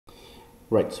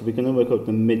Right, so we're going to work out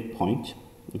the midpoint,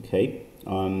 okay,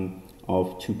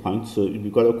 of 2 points. So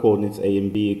we've got our coordinates A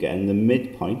and B again. The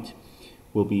midpoint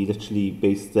will be literally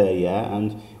based there, yeah,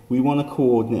 and we want a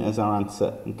coordinate as our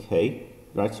answer, okay,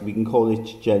 right, so we can call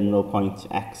it general point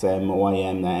xm or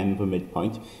ym, there, m for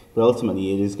midpoint, but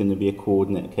ultimately it is going to be a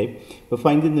coordinate, okay. But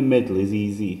finding the middle is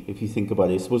easy if you think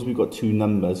about it. Suppose we've got two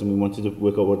numbers and we wanted to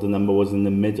work out what the number was in the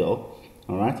middle,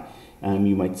 all right,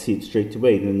 you might see it straight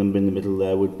away. The number in the middle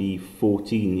there would be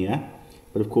 14, yeah,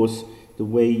 but of course the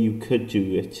way you could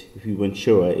do it, if you weren't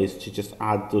sure, is to just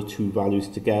add those two values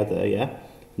together, yeah,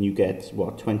 and you get,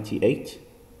 what, 28,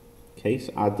 okay,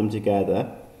 so add them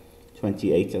together,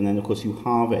 28, and then of course you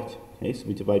halve it, okay, so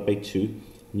we divide by 2,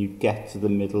 and you get to the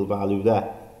middle value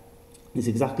there. It's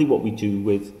exactly what we do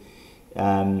with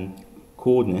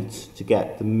coordinates to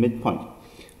get the midpoint,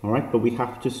 alright, but we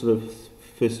have to sort of,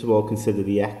 first of all, consider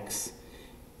the x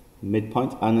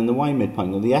midpoint and then the y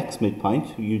midpoint. Now the x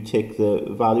midpoint, you take the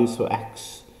values for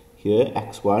x here,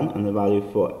 x1, and the value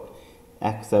for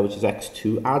x there, which is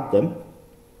x2, add them.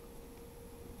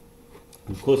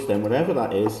 And of course then, whatever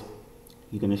that is,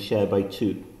 you're going to share by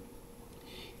 2.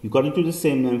 You've got to do the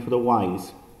same then for the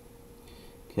y's.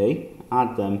 Okay,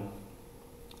 add them,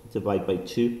 divide by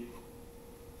 2.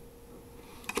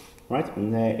 Right,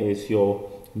 and there is your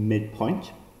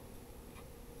midpoint.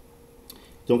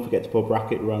 Don't forget to put a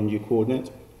bracket around your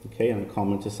coordinate, okay, and a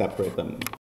comma to separate them.